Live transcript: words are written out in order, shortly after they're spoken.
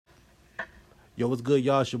Yo, what's good,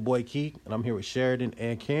 y'all? It's your boy Keith, and I'm here with Sheridan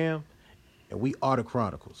and Cam, and we are the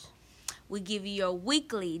Chronicles. We give you your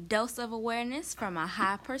weekly dose of awareness from a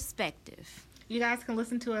high perspective. You guys can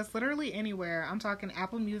listen to us literally anywhere. I'm talking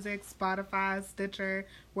Apple Music, Spotify, Stitcher,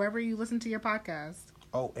 wherever you listen to your podcast.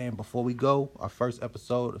 Oh, and before we go, our first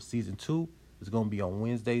episode of Season 2 is going to be on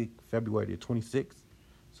Wednesday, February the 26th.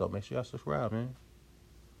 So make sure y'all subscribe, man.